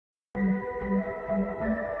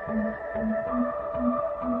Hey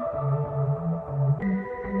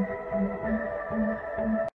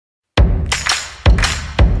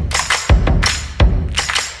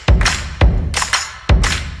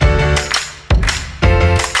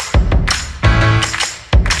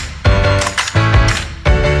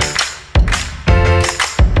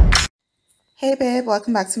babe,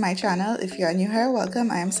 welcome back to my channel. If you are new here,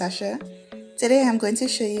 welcome. I am Sacha. Today I'm going to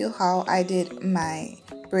show you how I did my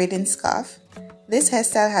braiding scarf. This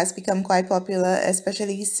hairstyle has become quite popular,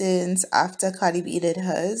 especially since after Cardi B did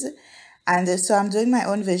hers. And so I'm doing my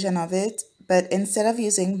own version of it, but instead of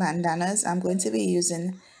using bandanas, I'm going to be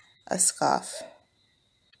using a scarf.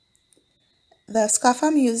 The scarf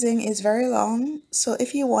I'm using is very long, so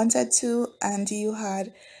if you wanted to and you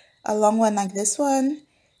had a long one like this one,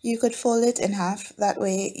 you could fold it in half. That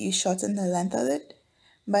way you shorten the length of it.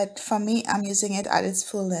 But for me, I'm using it at its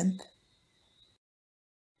full length.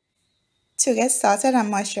 To get started, I'm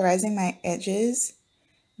moisturizing my edges.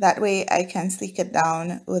 That way I can sleek it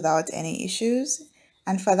down without any issues.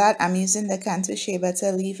 And for that, I'm using the Cantu Shea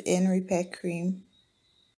Butter Leave-In Repair Cream.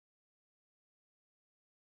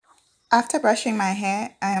 After brushing my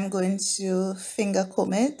hair, I am going to finger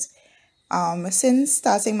comb it. Since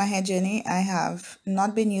starting my hair journey, I have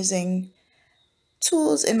not been using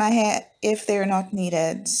tools in my hair if they're not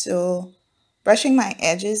needed. So brushing my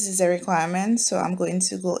edges is a requirement, so I'm going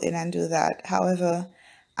to go in and do that. However,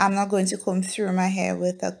 I'm not going to comb through my hair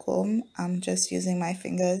with a comb. I'm just using my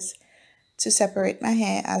fingers to separate my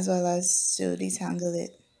hair as well as to detangle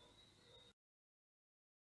it.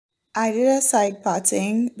 I did a side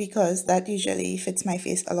parting because that usually fits my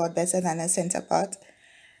face a lot better than a center part.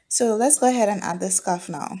 So let's go ahead and add the scarf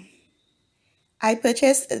now. I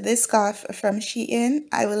purchased this scarf from Sheeran.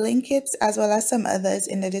 I will link it as well as some others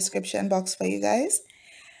in the description box for you guys.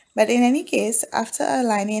 But in any case, after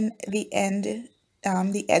aligning the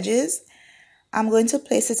edges, I'm going to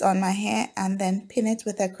place it on my hair and then pin it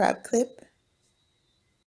with a crab clip.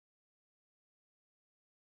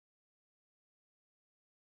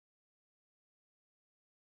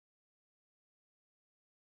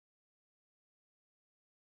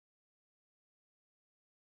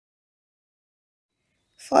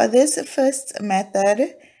 For this first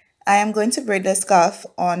method, I am going to braid the scarf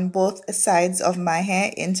on both sides of my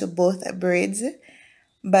hair into both braids.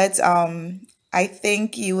 But I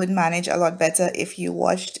think you would manage a lot better if you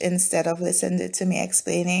watched instead of listened to me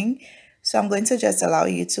explaining. So I'm going to just allow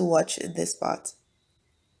you to watch this part.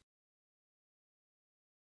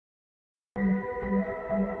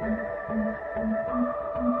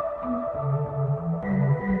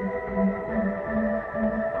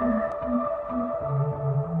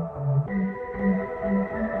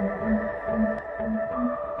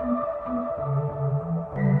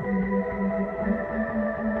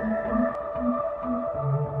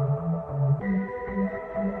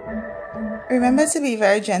 Remember to be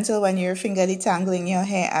very gentle when you're finger detangling your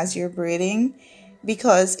hair as you're braiding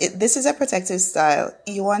because this is a protective style.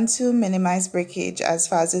 You want to minimize breakage as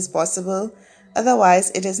fast as possible.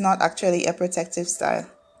 Otherwise, it is not actually a protective style.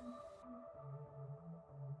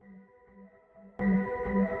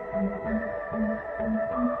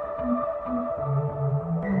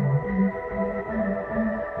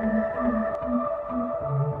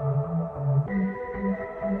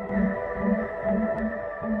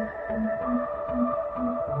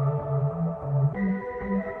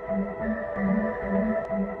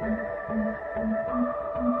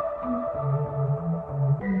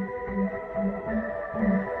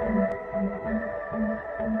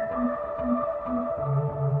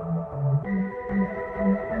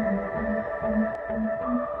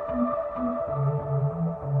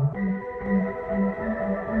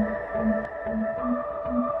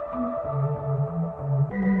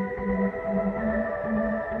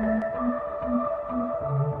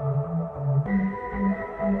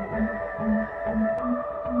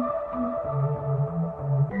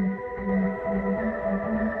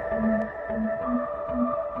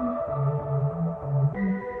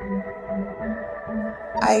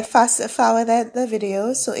 I fast forwarded the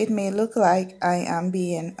video so it may look like I am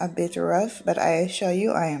being a bit rough, but I assure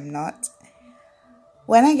you I am not.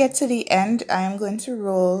 When I get to the end, I am going to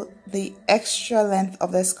roll the extra length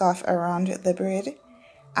of the scarf around the braid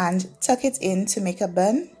and tuck it in to make a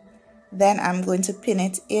bun. Then I'm going to pin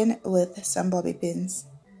it in with some bobby pins.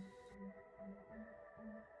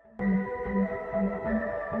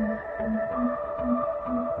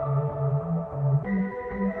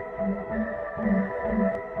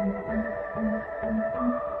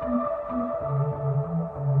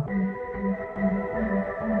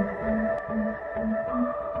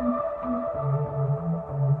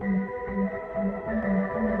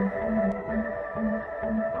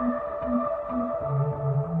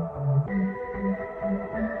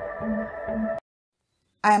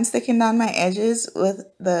 I'm sticking down my edges with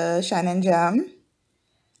the Shine and Jam.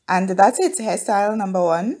 And that's it, hairstyle number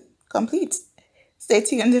 1 complete. Stay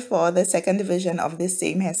tuned for the second division of this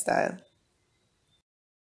same hairstyle.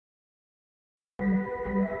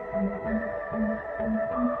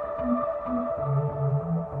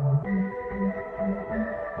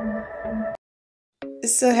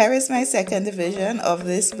 So here is my second division of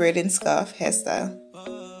this braiding scarf hairstyle.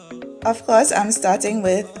 Of course, I'm starting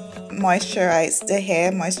with the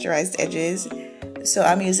hair moisturized edges. So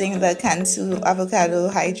I'm using the Cantu Avocado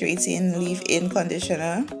Hydrating Leave-In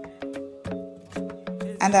Conditioner.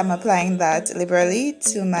 And I'm applying that liberally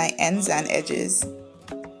to my ends and edges.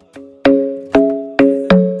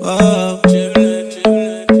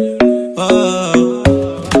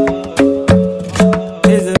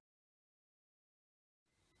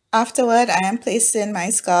 Afterward, I am placing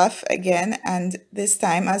my scarf again, and this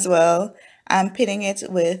time as well, I'm pinning it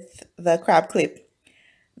with the crab clip.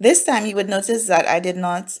 This time you would notice that I did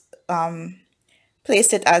not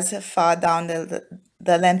place it as far down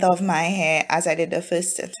the length of my hair as I did the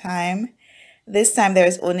first time. This time there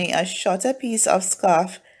is only a shorter piece of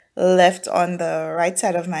scarf left on the right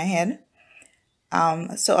side of my head.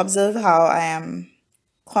 So observe how I am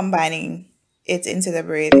combining it into the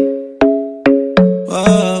braid.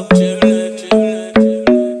 Whoa.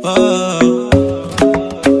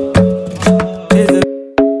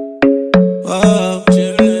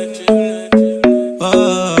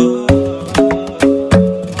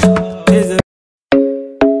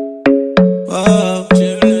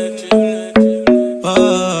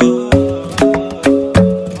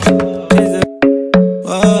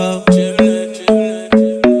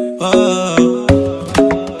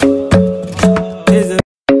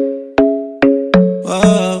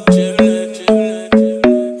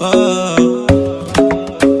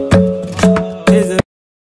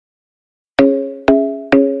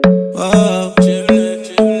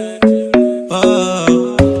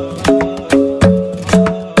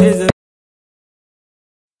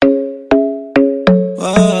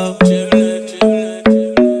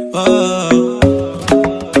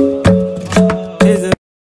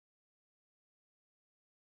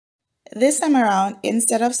 This time around,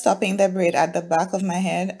 instead of stopping the braid at the back of my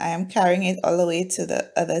head, I am carrying it all the way to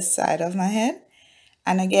the other side of my head.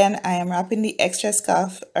 And again, I am wrapping the extra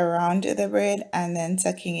scarf around the braid and then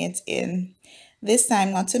tucking it in. This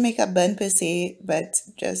time, not to make a bun per se, but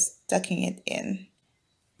just tucking it in.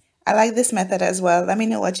 I like this method as well. Let me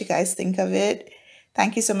know what you guys think of it.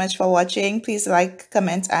 Thank you so much for watching. Please like,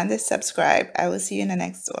 comment, and subscribe. I will see you in the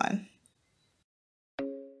next one.